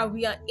era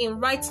we are in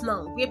right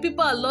now, where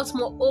people are a lot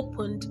more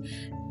opened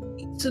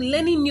to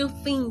learning new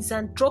things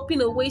and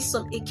dropping away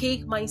some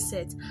archaic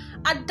mindset.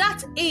 At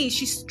that age,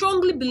 she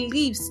strongly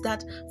believes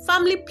that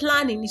family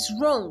planning is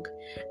wrong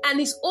and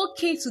it's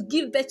okay to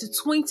give birth to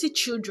 20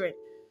 children.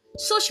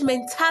 Such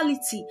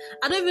mentality,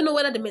 I don't even know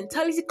whether the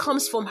mentality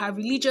comes from her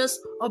religious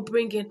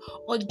upbringing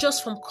or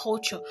just from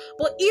culture.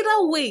 But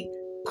either way,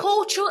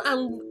 culture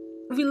and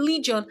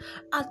religion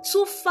are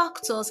 2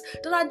 factors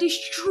that are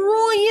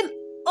destroying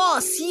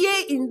us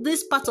here in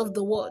this part of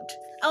the world,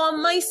 our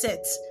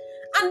mindset.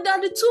 And they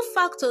are the 2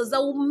 factors that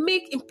will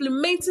make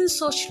implementing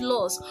such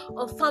laws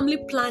of family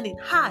planning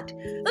hard.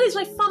 That is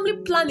why family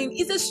planning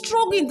is a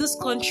struggle in this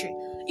country.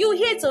 You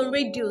hear it on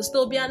radios,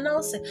 they'll be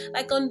announcing.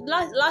 Like on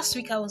last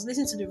week, I was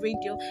listening to the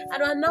radio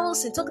and they're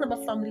announcing, talking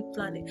about family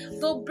planning.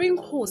 They'll bring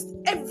hosts.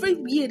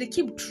 Every year, they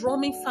keep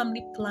drumming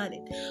family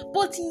planning.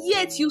 But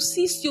yet, you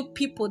see still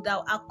people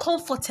that are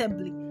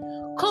comfortably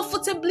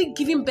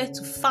giving birth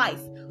to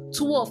 5,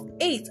 12,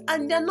 8,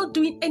 and they're not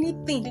doing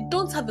anything. They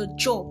don't have a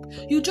job.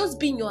 You just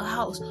be in your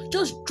house,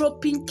 just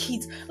dropping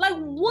kids. Like,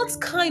 what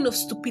kind of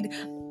stupidity?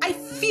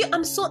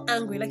 I'm so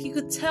angry. Like, you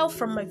could tell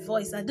from my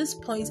voice at this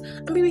point,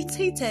 I'm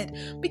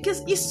irritated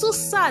because it's so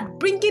sad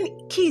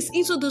bringing kids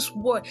into this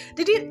world.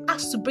 They didn't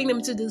ask to bring them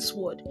into this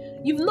world.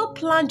 You've not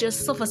planned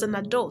yourself as an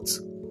adult,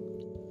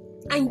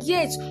 and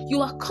yet you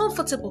are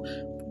comfortable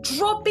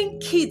dropping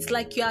kids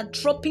like you are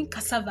dropping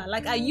cassava.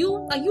 Like,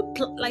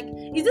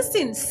 is this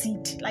thing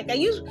seed? Like, are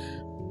you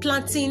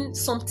planting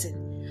something?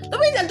 The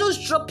way they're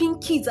just dropping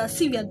kids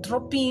as if you're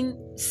dropping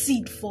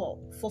seed for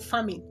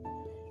farming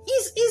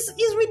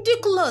is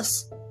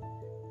ridiculous.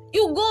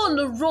 You go on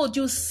the road,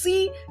 you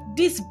see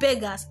these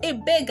beggars. A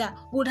beggar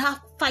would have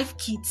 5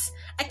 kids.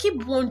 I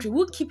keep wondering,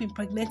 who keep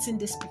impregnating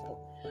these people?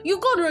 You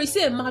go on the road, you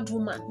see a mad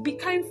woman, be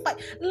kind 5.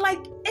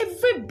 Like,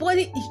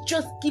 everybody is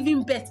just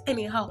giving birth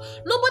anyhow.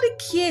 Nobody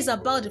cares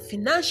about the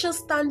financial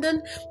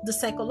standard, the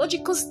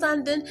psychological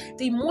standard,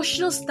 the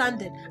emotional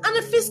standard, and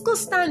the physical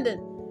standard.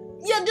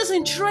 You're just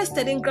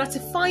interested in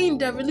gratifying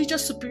their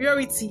religious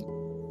superiority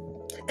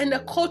and the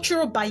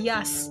cultural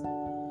bias.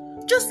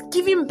 Just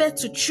giving birth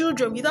to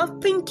children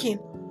without thinking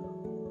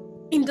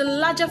in the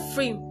larger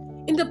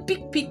frame, in the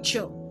big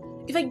picture.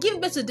 If I give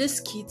birth to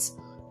these kids,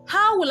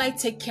 how will I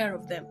take care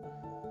of them?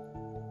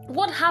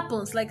 What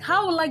happens? Like,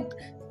 how will I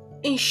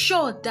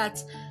ensure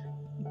that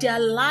their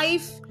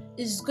life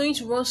is going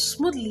to run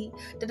smoothly,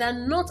 that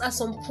they're not at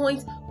some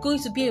point going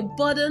to be a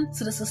burden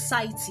to the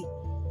society?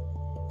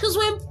 Because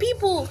when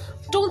people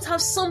don't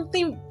have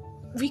something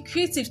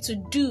recreative to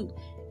do,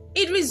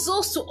 it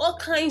results to all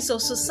kinds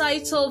of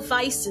societal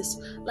vices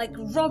like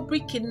robbery,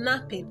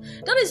 kidnapping.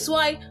 That is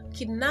why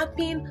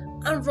kidnapping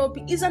and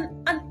robbery is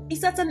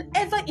at an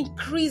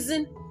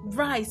ever-increasing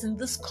rise in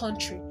this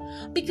country,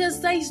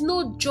 because there is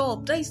no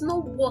job, there is no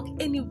work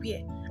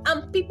anywhere,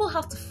 and people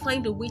have to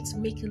find a way to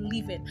make a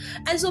living.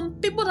 And some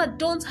people that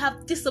don't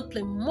have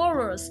discipline,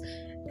 morals,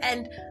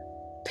 and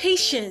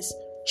patience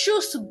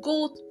choose to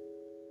go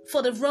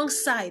for the wrong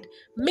side,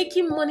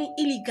 making money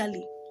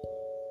illegally.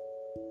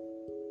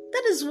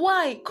 That is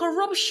why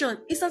corruption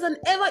is at an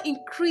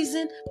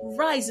ever-increasing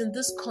rise in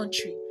this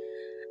country.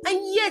 And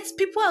yet,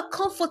 people are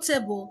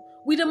comfortable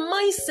with the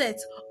mindset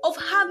of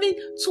having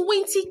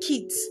 20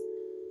 kids.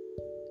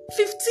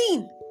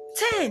 15,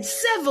 10,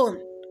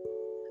 7.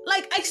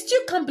 Like, I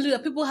still can't believe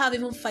that people have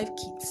even 5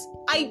 kids.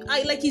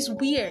 I like, it's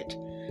weird.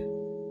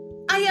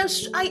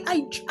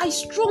 I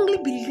strongly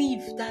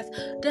believe that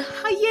the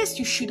highest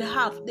you should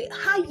have, the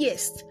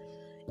highest,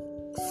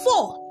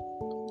 4.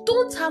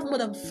 Don't have more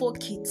than 4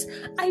 kids.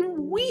 I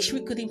wish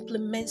we could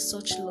implement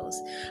such laws.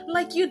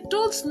 Like, you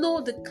don't know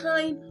the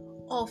kind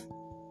of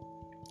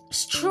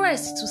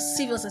stressed to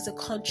save us as a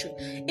country,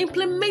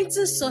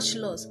 implementing such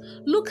laws.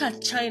 Look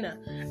at China.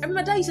 I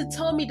remember that used to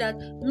tell me that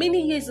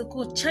many years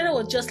ago, China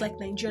was just like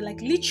Nigeria.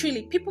 Like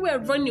literally, people were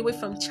running away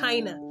from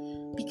China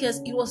because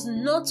it was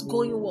not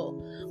going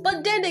well.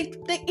 But then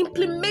they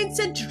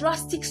implemented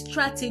drastic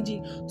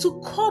strategy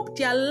to cope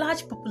their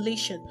large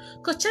population.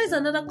 Because China is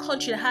another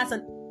country that has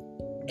a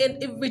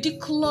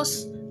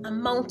ridiculous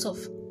amount of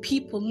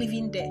people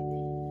living there.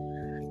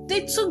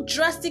 They took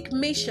drastic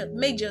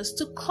measures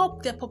to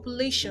curb their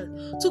population,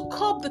 to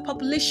curb the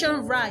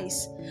population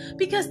rise.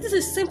 Because this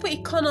is simple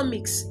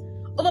economics.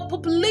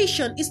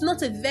 Overpopulation is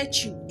not a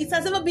virtue. It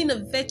has never been a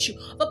virtue.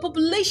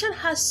 Overpopulation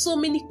has so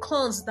many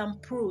cons than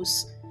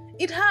pros.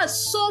 It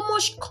has so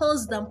much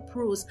cons than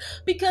pros.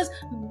 Because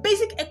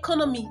basic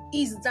economy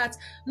is that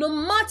no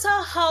matter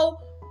how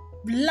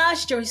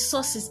large the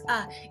resources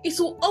are, it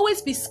will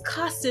always be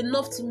scarce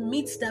enough to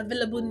meet the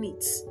available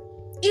needs.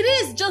 It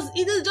is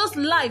just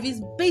life. It's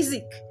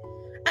basic.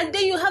 And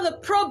then you have a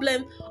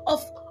problem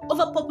of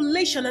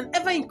overpopulation and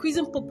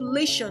ever-increasing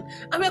population.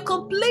 And we're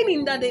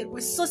complaining that the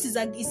resources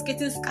is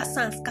getting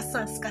scarcer.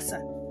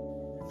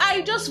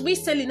 I just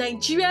recently,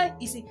 Nigeria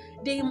they say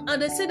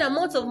the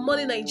amount of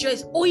money Nigeria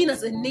is owing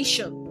as a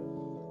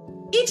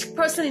nation. Each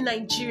person in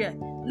Nigeria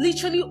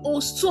literally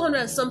owes 200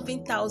 and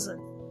something thousand.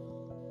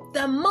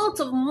 The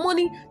amount of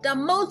money, the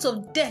amount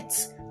of debt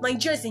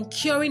Nigeria is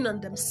incurring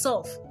on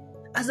themselves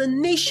as a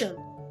nation.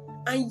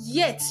 And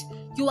yet,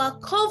 you are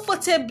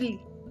comfortably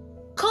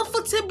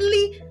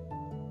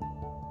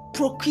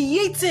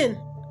procreating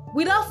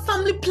without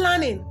family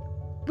planning,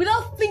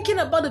 without thinking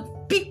about the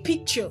big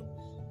picture.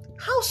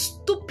 How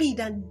stupid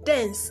and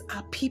dense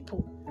are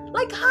people?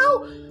 Like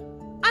how?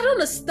 I don't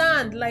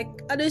understand. Like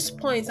at this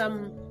point,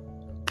 I'm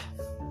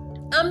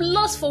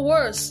lost for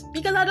words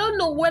because I don't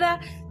know whether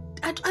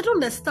I don't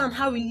understand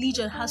how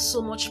religion has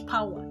so much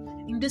power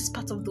in this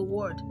part of the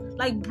world.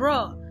 Like,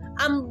 bro.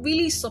 I'm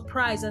really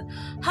surprised at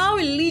how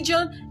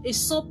religion is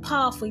so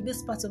powerful in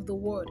this part of the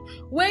world,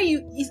 where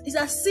it's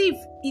as if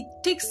it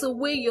takes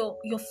away your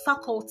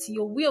faculty,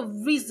 your way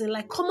of reasoning.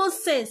 Like common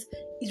sense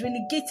is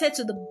relegated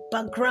to the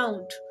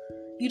background.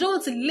 You don't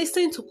want to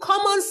listen to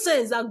common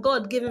sense that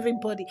God gave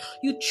everybody.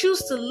 You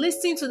choose to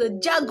listen to the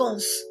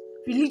jargons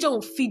religion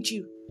will feed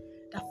you.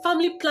 That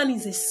family plan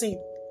is a sin.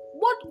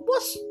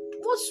 What's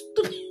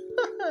stupid?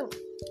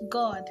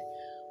 God.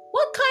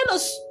 What kind of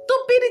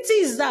stupidity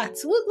is that?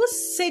 Who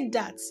said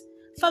that?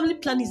 Family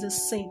plan is a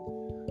sin.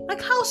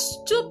 Like how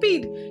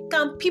stupid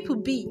can people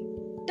be?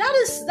 That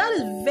is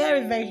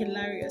very, very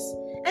hilarious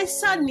and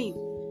saddening.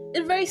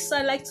 It's very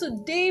sad. Like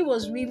today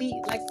was really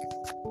like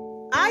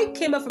I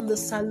came out from the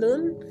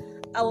salon.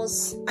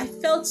 I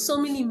felt so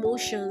many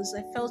emotions.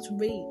 I felt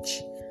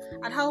rage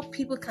at how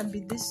people can be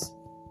this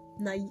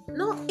naive,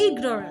 not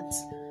ignorant.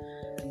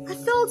 I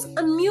felt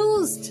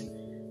amused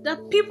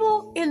that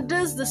people in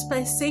this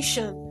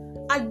dispensation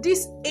at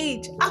this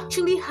age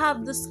actually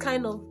have this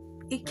kind of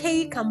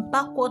archaic and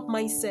backward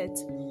mindset.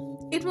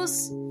 It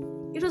was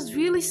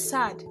really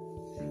sad.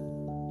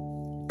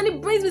 And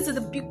it brings me to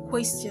the big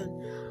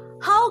question.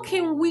 How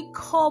can we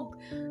curb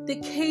the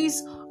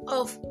case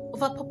of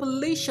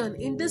overpopulation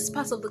in this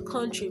part of the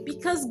country?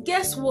 Because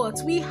guess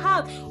what? We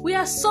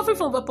are suffering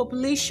from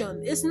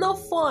overpopulation. It's not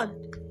fun.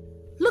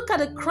 Look at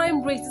the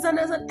crime rate. It's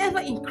an ever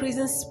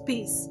increasing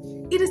space.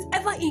 It is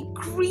ever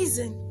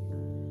increasing.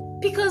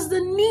 Because the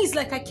needs,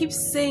 like I keep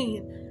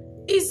saying,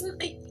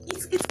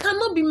 it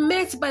cannot be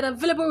met by the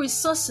available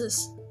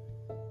resources.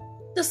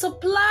 The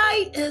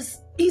supply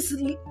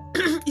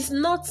is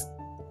not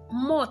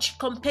much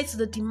compared to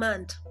the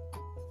demand.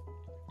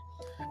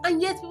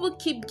 And yet people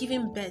keep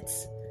giving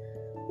birth.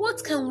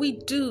 What can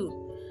we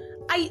do?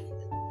 I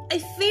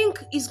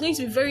think it's going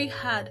to be very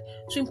hard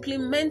to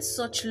implement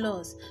such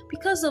laws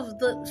because of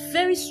the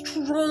very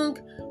strong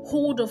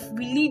hold of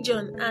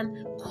religion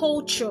and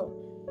culture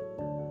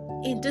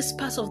in this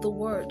part of the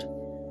world.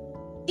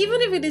 Even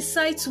if we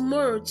decide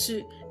tomorrow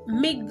to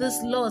make these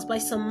laws by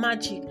some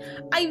magic,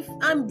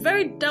 I'm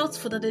very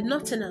doubtful that the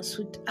Northerners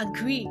would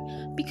agree,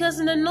 because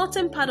in the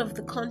northern part of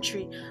the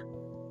country,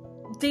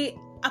 they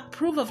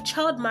approve of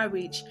child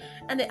marriage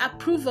and they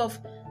approve of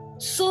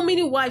so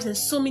many wives and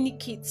so many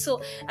kids.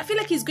 So I feel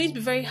like it's going to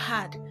be very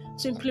hard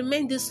to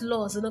implement these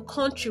laws in a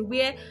country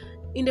where,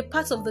 in the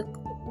parts of the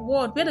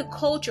world where the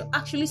culture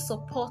actually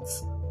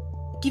supports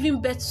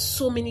giving birth to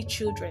so many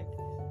children.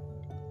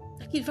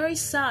 It's very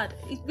sad.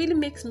 It really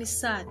makes me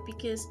sad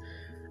because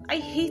I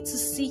hate to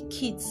see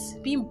kids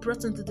being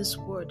brought into this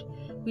world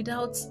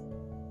without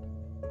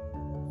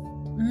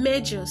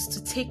measures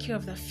to take care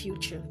of their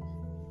future.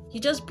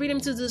 You just bring them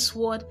to this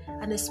world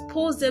and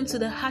expose them to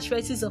the harsh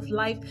realities of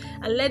life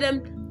and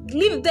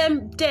leave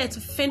them there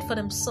to fend for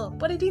themselves.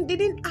 But they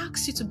didn't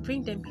ask you to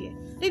bring them here.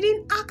 They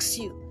didn't ask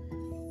you.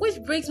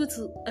 Which brings me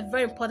to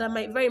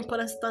my very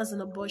important stance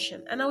on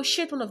abortion. And I will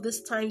share it one of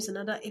these times in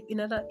another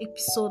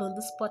episode on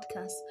this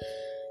podcast.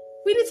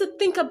 We need to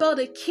think about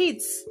the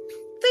kids.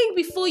 Think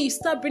before you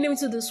start bringing them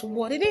into this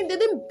world. They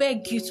didn't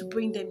beg you to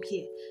bring them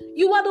here.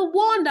 You are the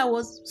one that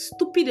was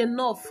stupid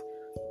enough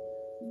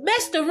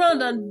messed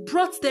around and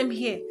brought them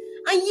here,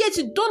 and yet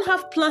you don't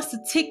have plans to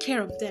take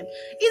care of them.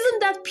 Isn't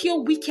that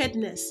pure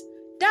wickedness?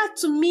 That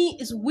to me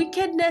is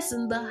wickedness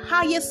in the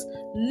highest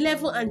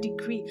level and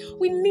degree.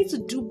 We need to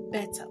do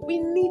better. We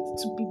need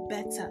to be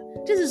better.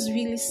 This is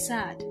really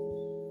sad.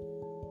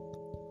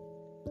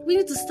 We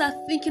need to start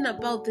thinking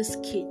about these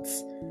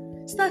kids.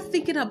 Start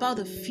thinking about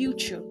the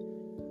future.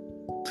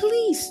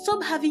 Please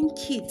stop having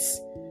kids.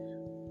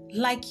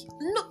 Like,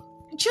 no,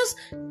 just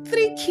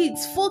 3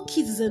 kids, 4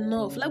 kids is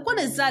enough. Like, what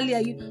exactly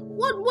are you?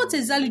 What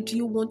exactly do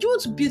you want? Do you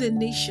want to build a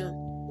nation?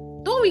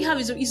 The one we have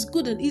is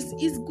good and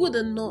is good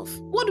enough.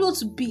 What do you want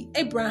to be?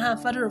 Abraham,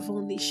 father of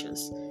all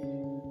nations.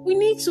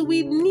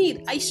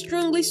 I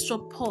strongly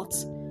support.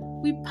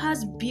 We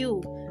pass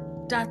bill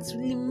that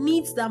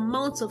limits the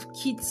amount of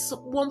kids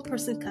one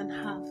person can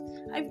have.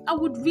 I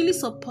would really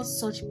support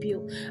such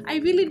bill. I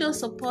really don't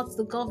support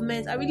the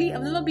government. I've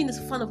never been a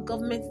fan of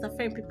government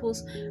interfering in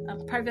people's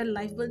private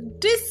life,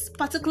 but this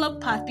particular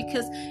part,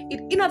 because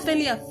it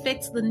inadvertently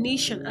affects the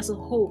nation as a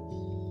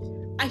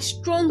whole, I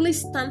strongly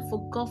stand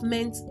for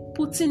government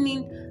putting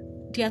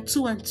in their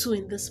 2 and 2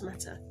 in this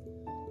matter.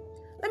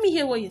 Let me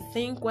hear what you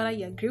think, whether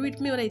you agree with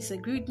me, whether you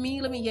disagree with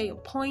me. Let me hear your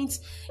points,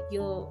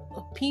 your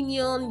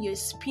opinion, your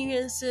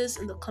experiences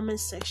in the comment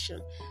section.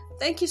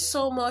 Thank you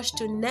so much.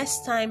 Till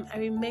next time, I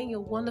remain your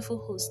wonderful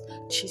host,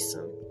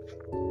 Chisom.